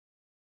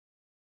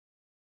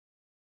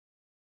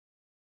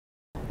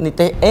นิเ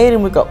ตเอหรือ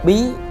มันก็บี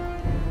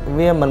เ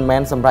วียมันแม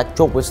นสำหรับโจ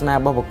กวิสนา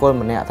บอกคน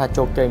มันเนี่ยถ้าโจ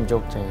กเจมโจ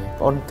กเจ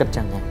อ้นกัด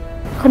จังไง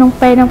ขนมเ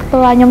ปย์น้ำตั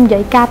วยำใหญ่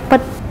กาปิ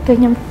ดคือ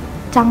ย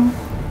ำจัง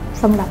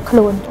สำหรับค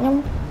รูนย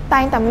ำตา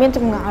ยแต่เมียน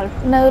จุ่มเงา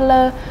เนอเล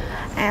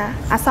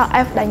ซอเอ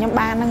ฟได้ยำบ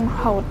านนั่ง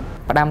หด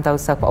ประดามเตา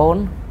สับอ้น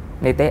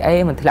ในเตเอ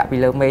มันทะเลไป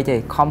เลิกเมย์เจ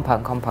คอม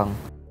พัง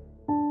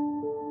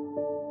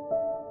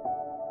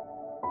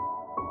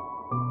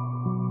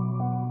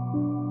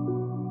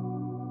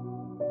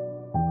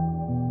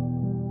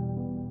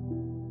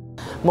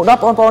หมู่ดอก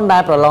ปอนได้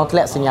ประลองทะเล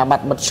สัญญาบัต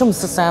รบัดชุ่ม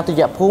ศึกษาตุ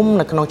ยภูมิใ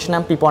นขนมชน้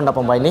ำปีปอนดับผ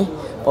มไว้นี้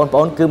ป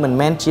อนคือเหมือนแ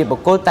มนชีบ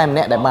โกลแต่เ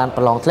นี่ยได้บานปร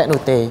ะลองทะเลนุ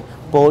เต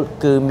โกล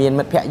คือเมียน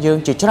มัดแพะยืง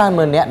จีจราเ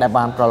มืองเนี่ยได้บ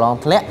านประลอง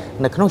ทะเล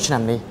ในขนมชน้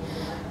ำนี้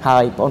หา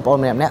ยปอน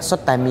เนี่ยสุด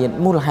แต่เมียน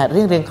มูลหะเ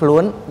รียงขลุ่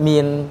นเมีย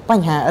นปัญ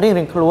หาเรีย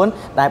งขลุ่น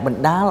ได้บรร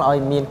ดาลอย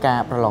เมียนกา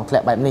ประลองทะเล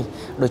แบบนี้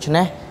โดยเฉพ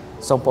าะ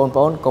ส่งป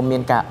อนก็เมีย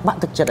นกาบัตร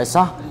ตึกจัดไอ้ซ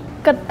อ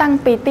ก็ตั้ง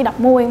ปีตีดับ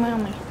มวยมาก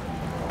ไหม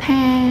ถ้า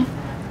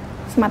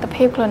สมัติเพ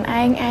ลขลุ่นไอ้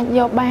โย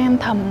บ้าน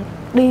ท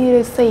ำดีห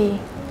รือสี่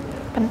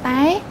ปันท้า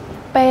ย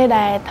เปย์ไ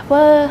ด้ทัว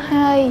ร์ใ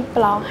ห้ป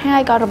ลอกให้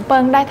ก็รำเปิ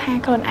งได้ทาง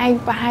คนไอ้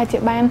và hai chị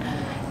ban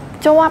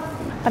cho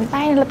ปันท้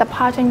ายเราแต่พ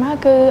อใจมาก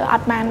คืออั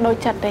ดบานโดย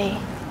จัดเลย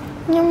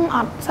nhưng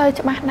ọt sơi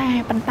cho bác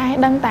đài bàn tay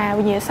đăng tà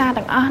vì xa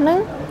tầng ở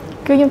nữa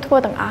cứ nhưng thua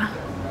tầng ở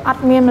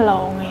ọt miên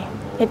lồ này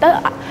thì tới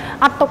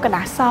ọt tôi cả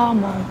đá so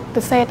mà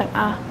từ xe tầng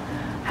ở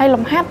hay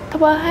lồng hát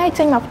thua hay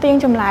tranh mọc tiên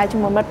chùm lại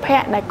chùm một bật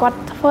phe để con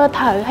thua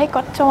thở hay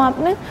con cho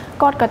nước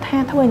con cả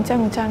tha thua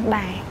chân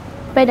đài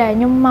bây giờ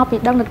nhưng mau bị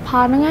đăng lịch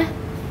pho nữa á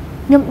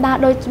nhưng đa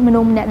đôi mình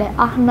nôm nè để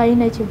ở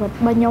này chỉ vật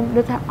bao nhiêu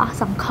đứa ta ở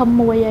sòng khăm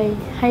mùi ấy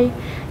hay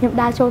nhưng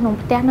đa cho nồng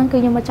tét nó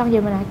cứ nhưng mà trong gì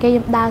mà là cái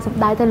nhưng đa sầm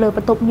đai ta lừa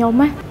bật tục nhôm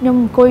á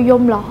nhưng coi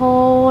nhôm là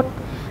hốt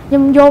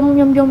nhưng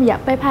nhôm dạ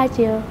bay phai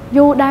chiều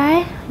du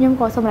đá nhưng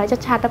còn xong lại cho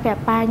cha ta đẹp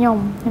ba nhôm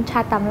nhưng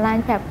cha tầm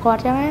lan đẹp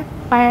quạt chứ á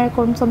ba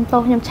con xôm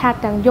tô nhưng cha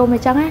tặng nhôm hay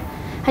chăng á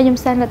hay nhôm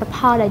sen là tập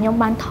pho để nhôm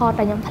ban thọ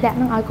để nhôm thẹn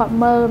nó ngồi còn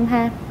mơm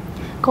ha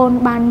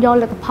con ban vô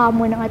là tập pho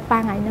mùi nó ngồi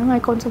ba ngày nó ngồi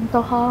con xôm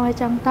tô ho hay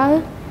chăng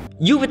tới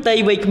ยุวตี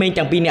วัยเขมร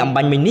จังปีในอัม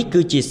บันมินิคื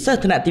อจีเซอ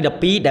ร์ธนาติด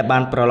ปีได้บา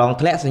นประลอง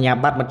ทะเลสัญญา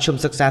บัตรมัดชม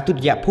ศึกษาทุ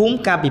ติยภูมิ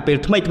การปีเปิล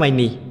ทำไม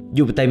นี้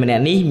ยุวตีมัน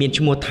นี้มี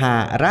ชั่วโมงทา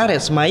ราเร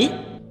ศมัย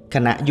ข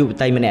ณะยุว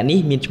ตีมันนี้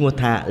มีชั่วโมง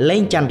ทาเล่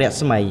นจันเร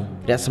ศมัย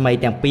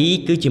จังปี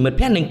คือจีมันแ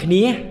พ้หนึ่งค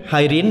ณีให้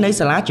เรียนใน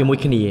สลาจีมวย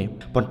คณี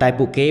ปนไต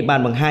ปุเกบาน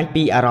บางฮัน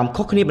ปีอารมณ์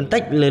ข้อคณีบันทึ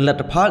กเลยลั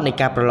ดพอใน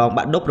การประลอง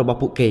บัตรดบระบบ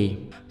ปุเก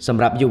สำ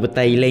หรับยุว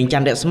ตีเล่นจั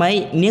นเรศมัย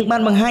เนียงบ้า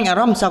นบางฮันอา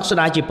รมณ์สอกส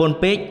ดาจีปน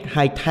เป๊กใ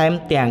ห้แถม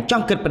แต่งจ้อ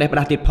งเกิดประเดี๋ยวป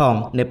ระดิษฐ์พอง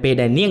ในเปไ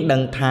ด้เนียงดั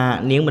งทา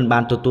เนียงบา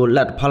นตัว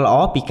ลัดพอล้อ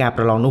ปีการป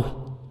ระลองนู้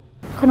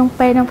ขนมเ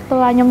ปย์น้ำตั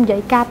วยำใหญ่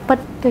กาปิด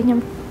คือย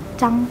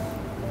ำจัง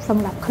ส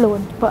ำหรับครูน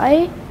เพราะไอ้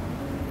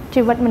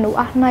ชีวิตมนุษย์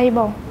ใน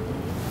บ่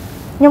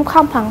ยำข้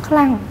ามผังค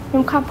ลั่งย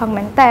ำข้ามผังแม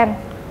งแตน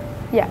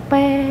อย่าเป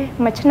ย์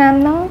มาชนะ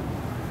น้อง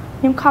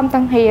ยำข้าม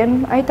ตั้งเหียน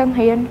ไอ้ตั้งเ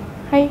หียน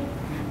ให้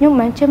ยำแ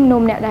มงเชื่อมนุ่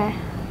มเนี่ยได้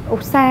อุ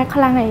ตสาห์ค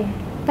ลั่งไอ้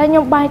แต่ย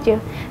ำใบเจือ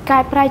กา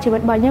ยปลายชีวิ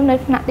ตบ่อยยำใน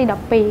ขณะตีดับ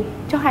ปี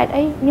cho haiไ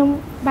อ้ย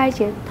ำใบเ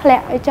จือแผล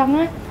ไอ้จัง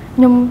á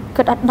ยำก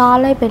ระดัดดอ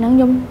เลยไปนั่ง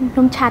ย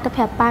ำชาตะแผ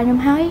ลปลายย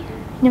ำหาย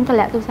ยำแผ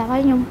ลตัวสาวไอ้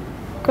ย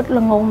ำก็ล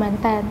ะงงเหมือน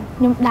แต่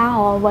ยำดาว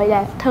ห่อไว้แ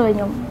ต่เธอ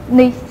ยำ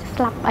นี่ส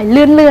ลับไอ้เ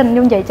ลื่อนย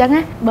ำใหญ่จัง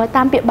áเบอร์ต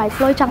ามเปียใบ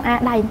ลอยจังอา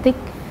ได้ติ๊ก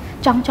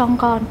จัง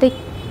ก่อนติ๊ก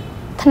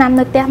ธนามใน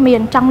เตะเมีย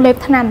นจังเล็บ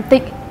ธนาม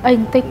ติ๊กไอ้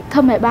ติ๊กเธ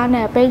อหมายบ้านเ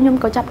นี่ยไปย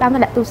ำก็จับดามแผ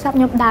ลตัวสาว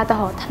ยำดาวแต่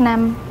ห่อธนาม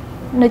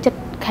ในจัด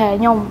แข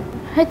ยำ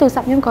ให้ตัว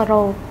สับยำกอโร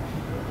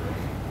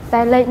แต่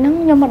เลยนั่ง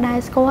ยำมาได้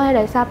สโก้ให้ไ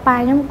ด้ซาปาย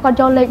ยำก็โ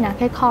ยเลยหนาแ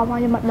ค่คอมา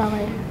อยำมาเล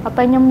ยเอาไป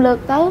ยำเลือก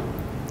เต้า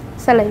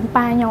ใส่เลยป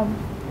ลายย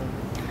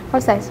ำพอ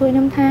ใส่xuôiย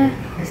ำท่า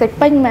ใส่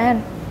ปิ้งแมน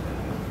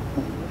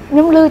ย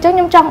ำลือจัง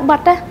ยำจังบั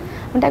ดá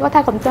มันได้ก็ท่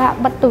าของตัว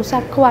บัดตูสั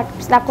บขวด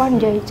สับก้อน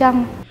ใหญ่จัง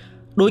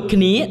โดยค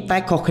ณีใต้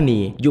คอคณี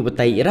อยู่บนไ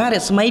ตราเร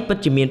ศมัยปัจ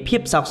จุบันเพีย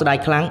บสาวสดาย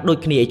ครั้งโดย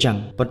คณีจัง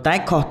บนใต้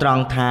คอตรอง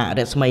ทาเร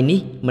ศมัยนี้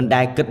มันไ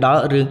ด้เกิดดอ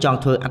เรื่องจอง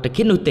เธออัต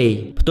คิดนุตี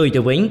ตัวตั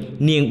ววิ่ง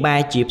เนียงใบ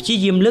จีบชี้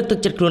ยิ้มเลือกตึก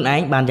จัดครูนไอ้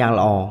บานยางห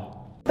ล่อ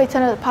ไปเส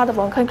นอพอตะ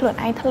วันขึ้นครูน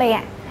ไอ้ทะเล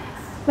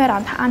ไม่ร้อ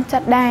นถ้าอันจั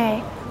ดได้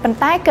บน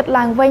ใต้เกิดห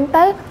ลังวิ่งเ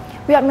ต้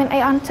วิญญาณไอ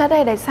ออนจัด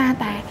ได้ซา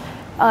แต่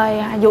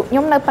อยู่ย่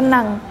อมในปัน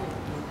นัง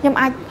ย่อมไ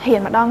อเห็น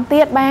มาดองเ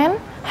ตี้ยบ้าน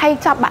ให้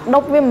จับบัดด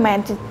บวิมแมน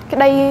ก็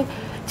ได้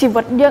ชี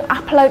วิตยังอั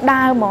พเลยดา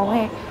วหมองไง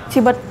ชี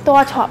วิตตัว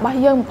ชอบบ้า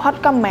ยังพอด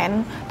ก็แมน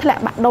ทะเล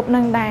บัดดบ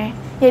นั่งได้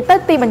ยัยเต้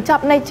ตีบรรจับ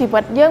ในชีวิ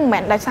ตยังแม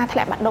นได้ซาทะเล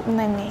บัดดบ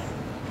นั่งไง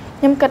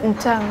ย่อมเกิด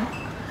จัง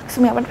ส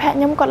มัยบัดแพะ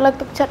ย่อมกดเลิก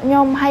ตุกจัดย่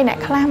อมให้ไหน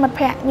คลาบัดแ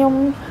พะย่อม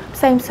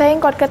เซ็ง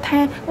กดกระแท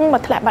กย่อมบั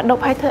ดทะเลบัดดบ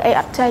ให้เธอไอ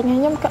อัดใจไง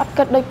ย่อมก็อัดเ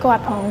กิดโดยกอด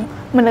ของ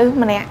มันเ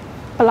นี่ย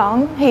ปลอง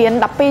เหียน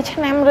ดับปีช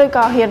นะหรือ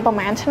ก็เหียนประ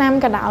มาณชนะ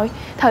กระดอย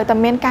เธอแต่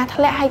เมียนการทะ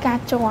เลให้การ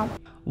จวบ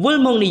วัล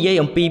มงนิย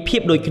มปีเพีย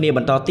บโดยคณีบ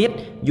รรทอติด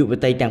อยู่ใน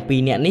ไตต่างปี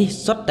เนี่ยนี่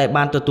สดแต่บ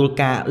านตัวตู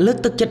กาเลือก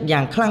ตึกจัดอย่า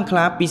งคลั่งคล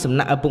าปีสำ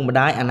นักอปุกมาไ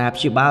ด้อนา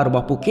พิบาลระบ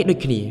บภูเก็ตโดย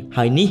คณีห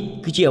ายนี้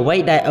คือเชื่อไว้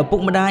ได้อปุ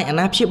กมาได้อ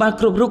นาพิบาล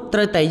ครบรุกเต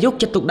ยแต่ยก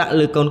จะตุกดะเ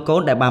ลยโก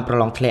นได้บานประ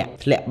ลองทะเ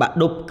ลบะ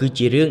ดุบคือ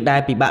จีเรื่องได้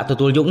ปีบะตัว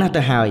ตัวยกหน้าต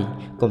าหาย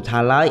กลมทา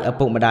ไล่อ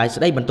ปุกมาได้จะ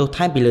ได้บรรทุก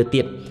ท้ายไปเลย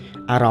ติด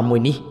อารมณ์มวย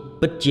นี้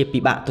ปิดเจียปี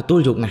บะตัวตัว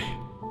ยกนะ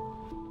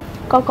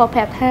គាត់ក៏ប្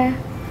រាប់ថា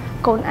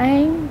កូនឯ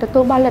ងទទួ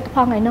លបានលទ្ធផ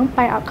លថ្ងៃនោះ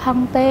ប៉ែអត់ខឹង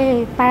ទេ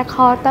ប៉ែខ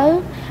លទៅ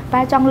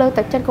ប៉ែចង់លើក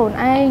ទឹកចិត្តកូន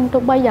ឯង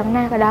ទោះបីយ៉ាង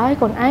ណាក៏ដោយ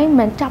កូនឯង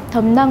មិនចាប់ត្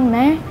រឹមនឹង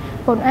ណា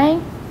កូនឯង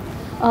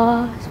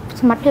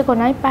សមត្ថភាពកូ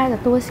នឯងប៉ែទ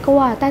ទួលស្គា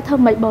ល់តែធ្វើ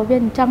មិនបើវា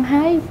អញ្ចឹង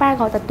ហើយប៉ែ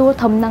ក៏ទទួល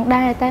ត្រឹមនឹង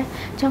ដែរតែ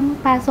អញ្ចឹង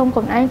ប៉ែសូម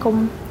កូនឯងកុំ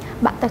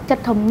បាក់ទឹកចិត្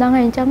តត្រឹមនឹង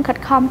ហើយអញ្ចឹងខិត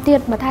ខំទៀត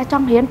បើថាច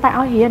ង់រៀនប៉ែ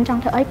ឲ្យរៀនច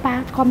ង់ធ្វើអីប៉ែ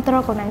គ្រប់គ្រ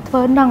ងកូនឯងធ្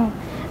វើនឹង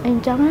អ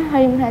ញ្ចឹងហើ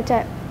យខ្ញុំថាចា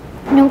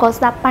ខ្ញុំក៏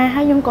ស្ដាប់ប៉ែ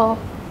ហើយខ្ញុំក៏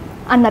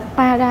អាណិត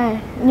ប៉ែដែរ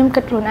ខ្ញុំ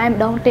គិតខ្លួនឯង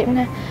ម្ដងទៀត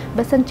ណា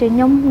បើសិនជាខ្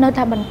ញុំនៅ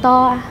តែបន្ត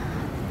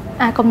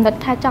អាកំណត់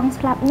ថាចង់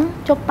ស្លាប់ហ្នឹង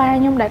ជប់ប៉ែ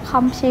ខ្ញុំដែល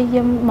ខំព្យា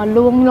យាមមក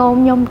លួងលោម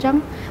ខ្ញុំអញ្ចឹង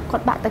គា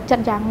ត់បាក់ទឹកចិ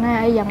ត្តយ៉ាងណា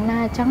អីយ៉ាងណា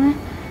អញ្ចឹងណា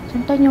អញ្ចឹ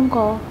ងទៅខ្ញុំ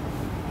ក៏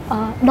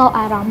ដក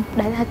អារម្មណ៍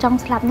ដែលថាចង់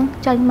ស្លាប់ហ្នឹង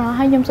ចេញមក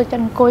ហើយខ្ញុំសុខចិ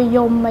ត្តអង្គុយ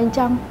យំអីអញ្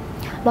ចឹង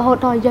រហូត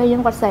ដល់យាយខ្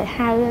ញុំគាត់ស្រែក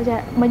ហៅចា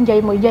មិននិយាយ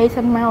មួយយាយ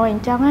សិនមកអីអ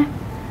ញ្ចឹងណា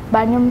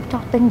បាទខ្ញុំ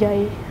ចោះទៅនិយាយ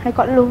ហើយ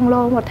គាត់លួង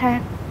លោមគាត់ថា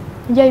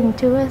យាយមិន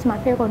ជឿសមត្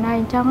ថភាពខ្លួនឯង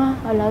អញ្ចឹង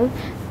ឥឡូវ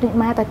ដូច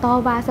មកតែត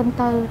វ៉ាសិន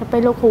ទៅដល់ពេ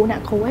លលោកគ្រូអ្ន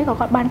កគ្រូអីក៏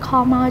គាត់បាន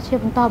ខំមកជា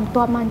បន្តបន្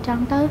ទាប់មកអញ្ចឹង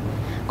ទៅ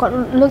គាត់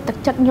លើកទឹក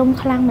ចិត្តខ្ញុំ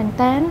ខ្លាំងមែន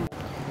តើ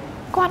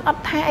គាត់អ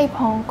ត់ថាអីផ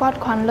ងគាត់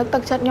គ្រាន់លើកទឹ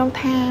កចិត្តខ្ញុំ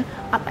ថា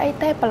អត់អី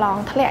ទេប្រឡង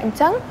ធ្លាក់អញ្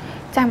ចឹង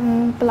ចាំ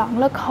ប្រឡង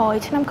លើកក្រោយ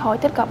ឆ្នាំក្រោយ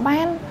ទៀតក៏បា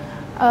ន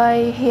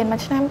ហ៊ានមួយ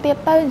ឆ្នាំទៀត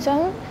ទៅអញ្ចឹង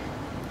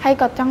ហើយ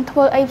ក៏ចង់ធ្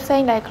វើអីផ្សេ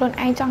ងដែលខ្លួន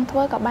ឯងចង់ធ្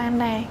វើក៏បាន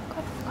ដែរគា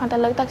ត់គ្រាន់តែ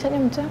លើកទឹកចិត្តខ្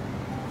ញុំអញ្ចឹង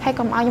ហើយ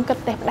កុំឲ្យខ្ញុំគិត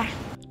ផ្ដេសផ្ដាស់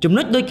ចំ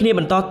ណុចដូចគ្នា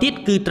បន្តទៀត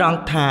គឺត្រង់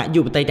ថា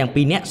យុវតីទាំង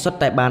ពីរនាក់សុទ្ធ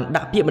តែបាន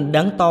ដាក់ពាក្យបណ្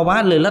ដឹងតវ៉ា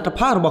លើលទ្ធផ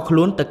លរបស់ខ្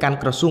លួនទៅកាន់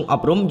ក្រសួងអ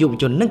ប់រំយុវ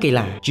ជននិងកី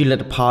ឡាជាល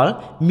ទ្ធផល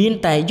មាន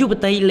តែយុវ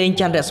តីលេង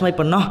ច័ន្ទរស្មី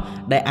ប៉ុណ្ណោះ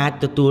ដែលអាច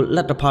ទទួលល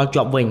ទ្ធផល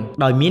ជាប់វិញ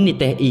ដោយមាននិ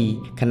ទេសអ៊ី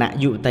ខណៈ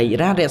យុវតី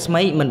រ៉ារស្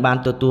មីមិនបាន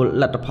ទទួល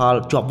លទ្ធផល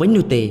ជាប់វិញ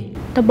នោះទេ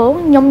ដំបូង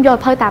ខ្ញុំយក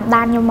ភៅតាម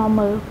ដានខ្ញុំមក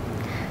មើល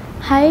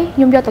ហើយខ្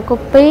ញុំយកទៅ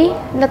copy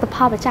លទ្ធផ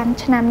លប្រចាំ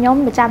ឆ្នាំខ្ញុំ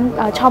ប្រចាំ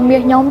ឆមាស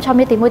ខ្ញុំឆ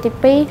មាសទី1ទី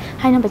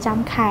2ហើយនឹងប្រចាំ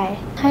ខែ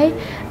ហើយ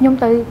ខ្ញុំ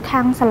ទៅ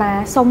ខាងសាលា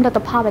សុំលទ្ធ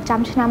ផលប្រចាំ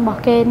ឆ្នាំរប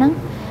ស់គេហ្នឹង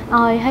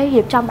ឲ្យហើយ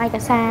រៀបចំឯក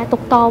សារទុ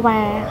កតវ៉ា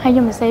ហើយខ្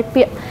ញុំសរសេរ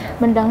ពាក្យ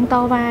មិនដឹងត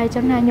វ៉ាអញ្ចឹ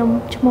ងថាខ្ញុំ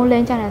ឈ្មោះលេ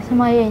ងចាស់ស្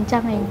មីអីអញ្ចឹ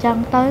ង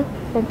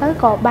ទៅ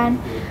ក៏បាន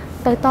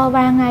ទៅត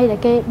វ៉ាថ្ងៃដែល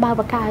គេបើក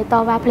បកាឲ្យត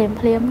វ៉ាភ្លាម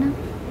ហ្នឹង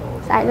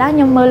ស្អែកឡើងខ្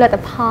ញុំមើលលទ្ធ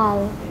ផល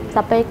ដ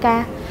ល់ពេលកា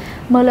រ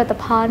មើលលទ្ធ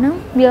ផលហ្នឹង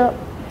វា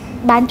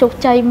បានជោគ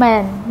ជ័យមែ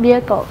នវា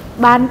ក៏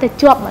បានទៅ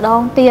ជាប់ម្ដ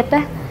ងទៀត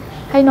ណា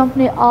ហើយនាំគ្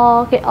នា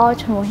គេ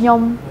ឈ្មោះខ្ញុំ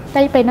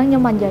តែពេលហ្នឹងខ្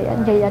ញុំមិននិយាយ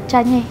អត់ចា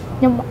ញ់ទេ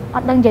ខ្ញុំអ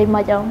ត់ដឹងនិយាយ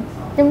មិនអញ្ចឹង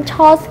ខ្ញុំឈ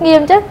រស្ងៀ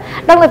មចឹង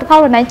ដឹងលទ្ធផល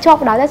ខ្លួនឯងជាប់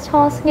ដល់តែឈ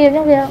រស្ងៀម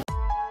ចឹងវា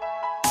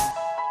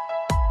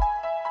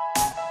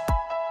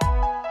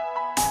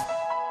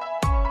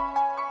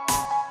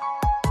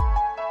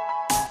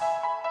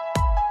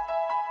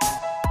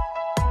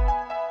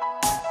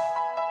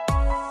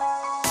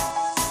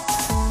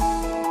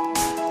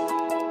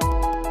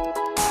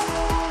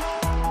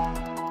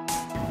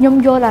ខ្ញុំ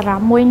យល់អារ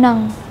ម្មណ៍មួយហ្នឹង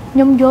ខ្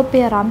ញុំយល់ពី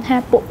អារម្មណ៍ថា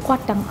ពួកគា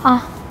ត់ទាំងអ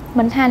ស់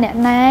មិនថាអ្នក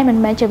ណាមិន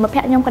មែនជាមិត្តភ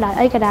ក្តិខ្ញុំក៏ដោយ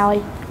អីក៏ដោយ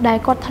ដែល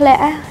គាត់ធ្លា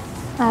ក់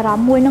អារម្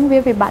មណ៍មួយហ្នឹងវា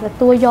ពិបាកទ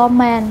ទួលយក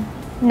មែន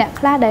អ្នក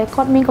ខ្លះដែល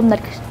គាត់មានគំនិត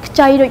ខ្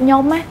ចីដូចខ្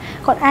ញុំណា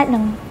គាត់អាច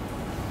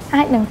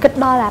នឹងគិត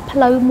ដល់អាផ្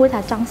លូវមួយ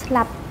ថាចង់ស្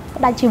លាប់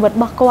ផ្ដាច់ជីវិតរ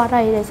បស់គាត់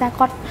ហើយដោយសារ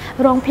គាត់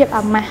រងភាព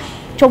អាម៉ាស់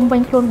ជុំវិ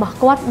ញខ្លួនរបស់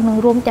គាត់និង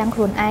រួមទាំងខ្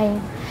លួនឯង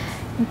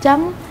អញ្ចឹង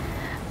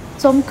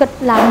សូមគិត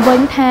ឡើងវិ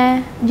ញថា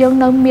យើង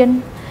នៅមាន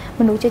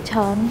មនុស្សជាច្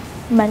រើន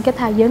មិនគិត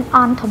ថាយើងអ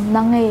ន់ធំ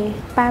នឹងទេ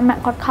ប៉ាម៉ា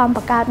ក់គាត់ខំប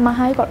ង្កើតមក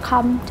ហើយគាត់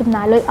ខំចំ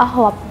ណាយលុយអស់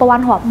រាប់ពា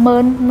ន់រាប់ម៉ឺ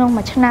នក្នុង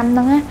មួយឆ្នាំហ្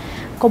នឹងណា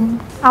កុំ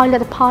ឲ្យល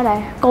ទ្ធផលដែល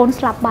កូន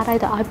ស្លាប់បាត់ហើយ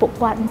ទៅឲ្យពួក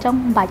គាត់អញ្ចឹង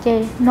មិនបាច់ទេ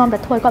នាំតែ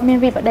ធ្វើគាត់មាន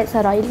វិបត្តិសេ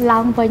រីឡើ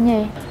ងវិញទេ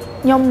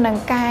ខ្ញុំនឹង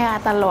កែអា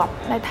ត្រឡប់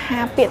ដែលថា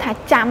ពាក្យថា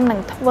ចាំនឹង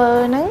ធ្វើ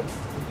ហ្នឹង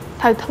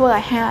ត្រូវធ្វើ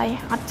ឲ្យហើយ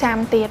អត់ចាំ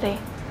ទៀតទេ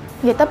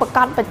និយាយទៅប្រ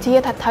កាសបជា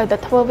ថាត្រូវតែ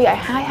ធ្វើវាឲ្យ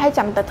ហើយ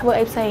ចាំតែធ្វើ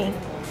អីផ្សេង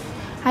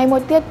ហើយមួ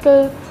យទៀតគឺ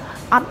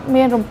អត់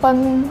មានរំពឹង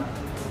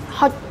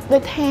ហុចដូ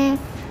ចថា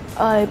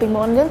ពី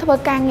មុនយើងធ្វើ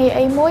ការងារ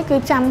អីមួយគឺ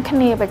ចាំគ្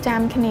នាប្រចាំ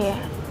គ្នា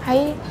ហើយ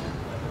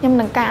ខ្ញុំ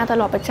នឹងការត្រ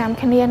ឡប់ប្រចាំ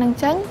គ្នានឹង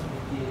ចឹង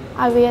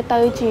ឲ្យវាទៅ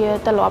ជា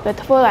ត្រឡប់ទៅ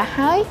ធ្វើឲ្យ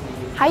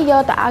ហើយយ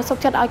កទៅឲ្យសុខ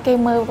ចិត្តឲ្យគេ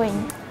មើលវិញ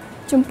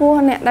ចំពោះ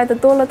អ្នកដែលទ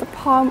ទួលលទ្ធផ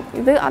ល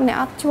ឬអត់អ្នក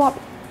អត់ជាប់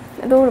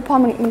ទទួលលទ្ធផល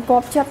មិនគ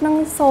ប់ចិត្តហ្នឹង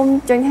សូម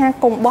ចេញថា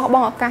កុំបោះប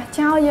ង់ឱកាស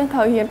ចោលយើងត្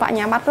រូវរៀនបញ្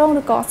ញាបត្ររង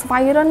ឬក៏ស្វ័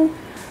យរិន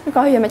ឬ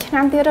ក៏រៀនមួយឆ្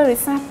នាំទៀតឬ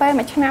សាពេល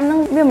មួយឆ្នាំហ្នឹង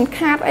វាមិន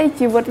ខាតអី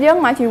ជីវិតយើង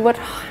មកជីវិត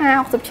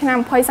50 ឆ្នាំ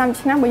20 30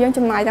ឆ្នាំបើយើង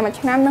ចំណាយតែមួយ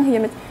ឆ្នាំហ្នឹងរៀ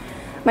ន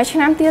មួយឆ្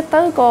នាំទៀត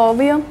ទៅក៏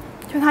វា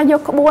ជួយថាយ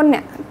កក្បួនអ្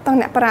នកទាំង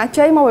អ្នកបរា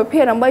ជ័យមកវិភា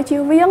គដើម្បីជៀ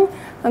សវាង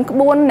ទាំងក្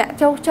បួនអ្នក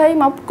ជោគជ័យ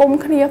មកគុំ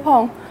គ្នាផ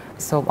ង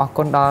សូមអរ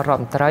គុណដល់រដ្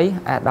ឋមន្ត្រី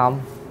អាដាម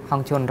ហ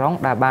ងជួនរង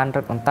ដែលបាន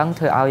រឹតបន្តឹង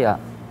ធ្វើឲ្យ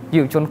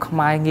យុវជនខ្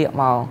មែរងាក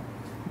មក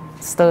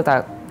ស្ទើរតែ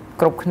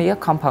គ្រប់គ្នា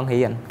ខំប្រឹង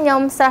រៀនខ្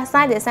ញុំស្រស់ស្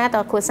រាយដោយសារតែ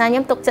គ្រួសារខ្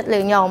ញុំទុកចិត្តលើ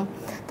ខ្ញុំ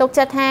ទុក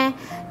ចិត្តថា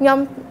ខ្ញុំ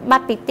បា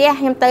ត់ពីផ្ទះ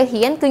ខ្ញុំទៅ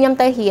រៀនគឺខ្ញុំ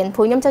ទៅរៀនព្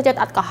រោះខ្ញុំចូលចិត្ត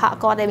អត់កុហក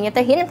គាត់តែខ្ញុំ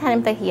ទៅរៀនខ្ញុំថាខ្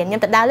ញុំទៅរៀនខ្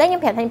ញុំទៅដើរលេងខ្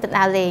ញុំប្រាប់ថាខ្ញុំទៅ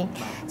ដើរលេង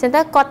អញ្ចឹង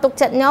ទៅគាត់ទុក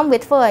ចិត្តខ្ញុំវា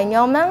ធ្វើឲ្យខ្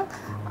ញុំហ្នឹង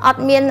អ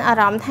ត់មានអា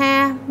រម្មណ៍ថា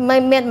មិន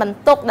មានបន្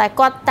ទុកដែល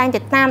គាត់តែងតែ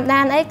តាម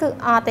ដានអីគឺ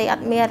អត់ទេអ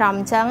ត់មានអារម្ម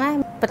ណ៍អញ្ចឹងណា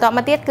បន្ទាប់ម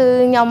កទៀតគឺ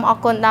ខ្ញុំអរ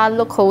គុណដល់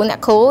លោកគ្រូអ្នក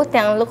គ្រូ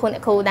ទាំងលោកគ្រូអ្ន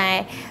កគ្រូដែល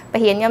ប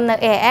រិញ្ញាខ្ញុំនៅ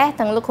AS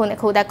ទាំងលោកគ្រូអ្នក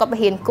គ្រូដែលគាត់បរិ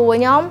ញ្ញាគួរ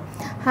ខ្ញុំ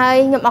ហើយ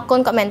ខ្ញុំអរគុណ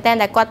គាត់មែនតើ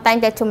ដែលគាត់តែង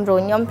តែជំរុ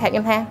ញខ្ញុំប្រាប់ខ្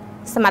ញុំថា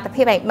សមត្ថ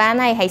ភាពឯងបាន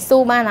ហើយស៊ូ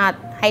បានអត់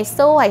ហើយ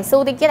ស៊ូ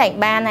តិចទៀតឯង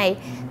បានហើយ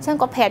អញ្ចឹង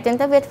គាត់ប្រាប់អញ្ចឹង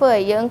ទៅវាធ្វើឲ្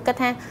យយើងគិត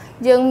ថា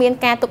យើងមាន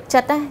ការទុកចិ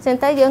ត្តណាអញ្ចឹង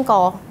ទៅយើង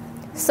ក៏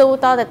ស៊ូ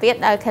តទៅទៀត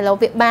ឲ្យខេឡូ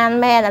វាបាន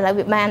មែនឥឡូវ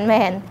វាបាន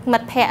មែនមិ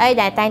ត្តភ័ក្តិអី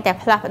ដែលតែងតែ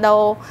ផ្លាស់ប្ដូ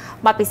រ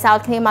បទពិសោធ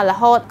ន៍គ្នាមករ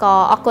ហូតក៏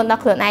អរគុណដ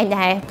ល់ខ្លួនឯង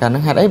ដែរកាលហ្នឹ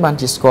ងហេតុអីបាន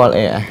ជាស្គាល់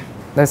AS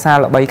ដោយសារ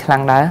ល្បីខ្លាំ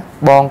ងដែរ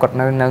បងគាត់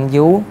នៅនឹង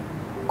យូរ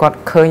គាត់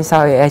ឃើញសើ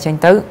AS ចេញ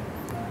ទៅ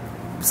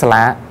សា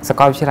លាសា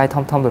កលវិទ្យាល័យ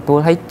ធំទទួល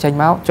ឲ្យចេញ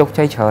មកជោគ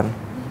ជ័យច្រើន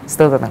ស្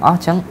ទើរតែទាំងអស់អ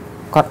ញ្ចឹង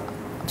គាត់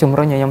ជំ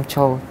រុញឲ្យខ្ញុំ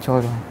ចូល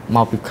ម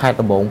កពីខេត្ត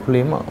ដំបងភ្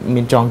លាម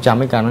មានចងចាំ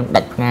ឯកាលហ្នឹង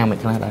ដាច់ផ្ងាមិន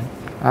ខ្លះដែរ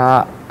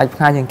ដាច់ផ្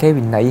ងាជាងគេ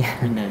វិន័យ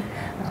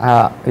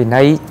វិ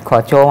ន័យគា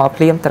ត់ចូលមក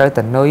ភ្លាមត្រូវត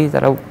នុយ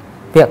ត្រូវ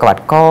ពាក្យក្បា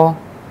ត់ក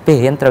ពេល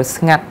រៀនត្រូវ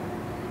ស្ងាត់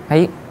ហើ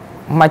យ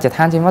មកច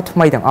ឋានចេញមកថ្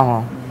មីទាំងអ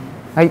ស់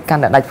ហើយកា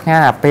ន់តែដាច់ផ្ងា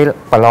ពេល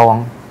ប្រឡង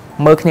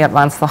មើលគ្នាអត់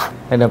បានសោះ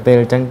ហើយដល់ពេល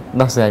អញ្ចឹង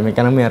ដោះស្រាយមិន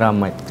កាន់មានអារម្ម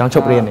ណ៍មិនចង់ជ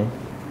ប់រៀននេះ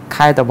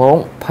ខែដំបូង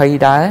ភ័យ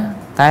ដែរ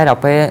តែដ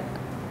ល់ពេល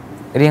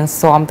រៀង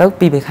ស៊ាំទៅ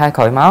2 ខែ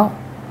ក្រោយមក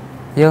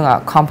យើង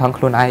ខំប្រឹង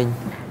ខ្លួនឯង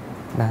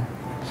បាទ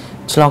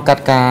ឆ្លងកា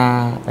ត់ការ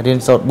រៀន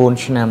សូត្រ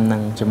4ឆ្នាំហ្នឹ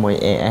ងជាមួយ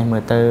AS មើ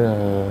លទៅ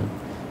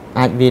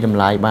អាចវាតម្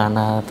លៃបាន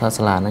ថា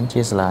សាលាហ្នឹងជា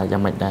សាលាយ៉ា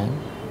ងម៉េចដែរ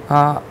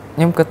ខ្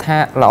ញុំគិតថា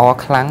ល្អ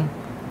ខ្លាំង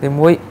ទី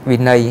មួយវិ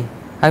ន័យ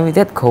ហើយមួយ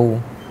ទៀតគ្រូ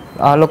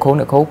លោកគ្រូ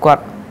អ្នកគ្រូគា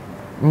ត់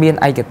មាន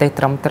ឯកទេស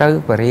ត្រឹមត្រូវ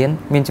បរិញ្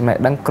ញាមានចំណេះ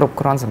ដឹងគ្រប់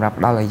គ្រាន់សម្រាប់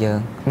ដល់ឲ្យយើង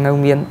នៅ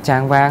មានចា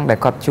ងវាងដែល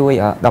គាត់ជួយ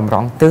តម្រ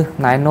ង់ទិស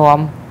ណែនាំ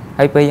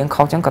ហើយពេលយើង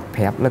ខុសចឹងគាត់ប្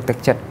រាប់លើកទឹក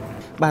ចិត្ត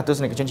បាទទស្ស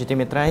និកជនជាទី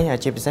មេត្រី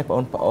ជាពិសេសប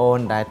ងប្អូន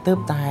ដែលទើប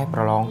តែប្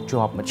រឡង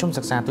ជាប់មធ្យម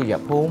សិក្សាទុតិយ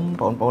ភូមិ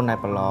បងប្អូនដែល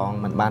ប្រឡង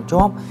មិនបាន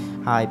ជាប់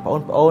ហើយបង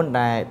ប្អូន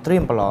ដែលត្រៀ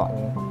មប្រឡង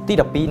ទី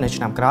12នៅ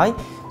ឆ្នាំក្រោយ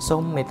សូ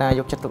មមេត្តា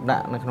យកចិត្តទុកដា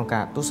ក់នៅក្នុង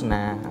ការទស្ស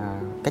នា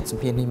កិច្ចស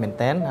ម្ភាសន៍នេះមែន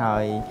ទែនហើ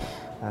យ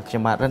ខ្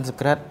ញុំបាទរិនសុ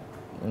ក្រិត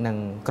និង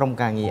ក្រុម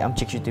ការងារ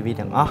MJQTV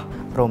ទាំងអស់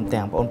ព្រម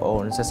ទាំងបងប្អូ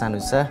នសិស្សានុ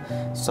សិស្ស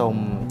សូម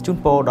ជូន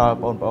ពរដល់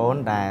បងប្អូន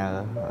ដែល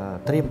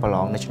ត្រៀមប្រឡ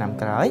ងនៅឆ្នាំ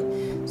ក្រោយ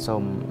សូ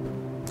ម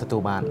ទទួ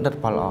លបានលទ្ធ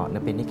ផលល្អនៅ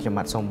ពេលនេះខ្ញុំ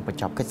បាទសូមបញ្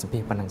ចប់កិច្ចសម្ភា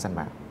សន៍ប៉ុណ្ណឹងសិន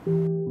បាទ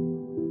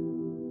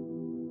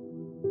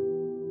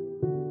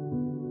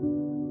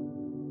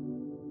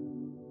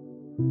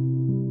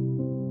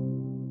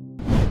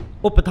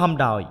ឧបត្ថម្ភ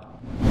ដោយ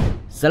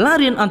សាលា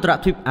រៀនអន្តរ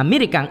ជាតិអាមេ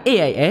រិកាំង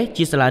AIS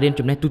ជាសាលារៀន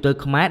ចំណេះទូទៅ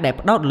ខ្មែរដែល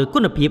ផ្ដោតលើគុ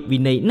ណភាពវិ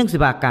ន័យនិងសេ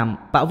វាកម្ម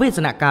បវេស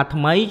នកាល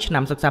ថ្មីឆ្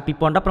នាំសិក្សា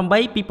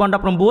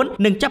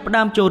 2018-2019 និងចាប់ផ្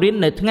ដើមចូលរៀន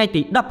នៅថ្ងៃ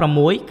ទី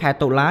16 ខែ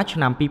តុលាឆ្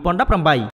នាំ 2018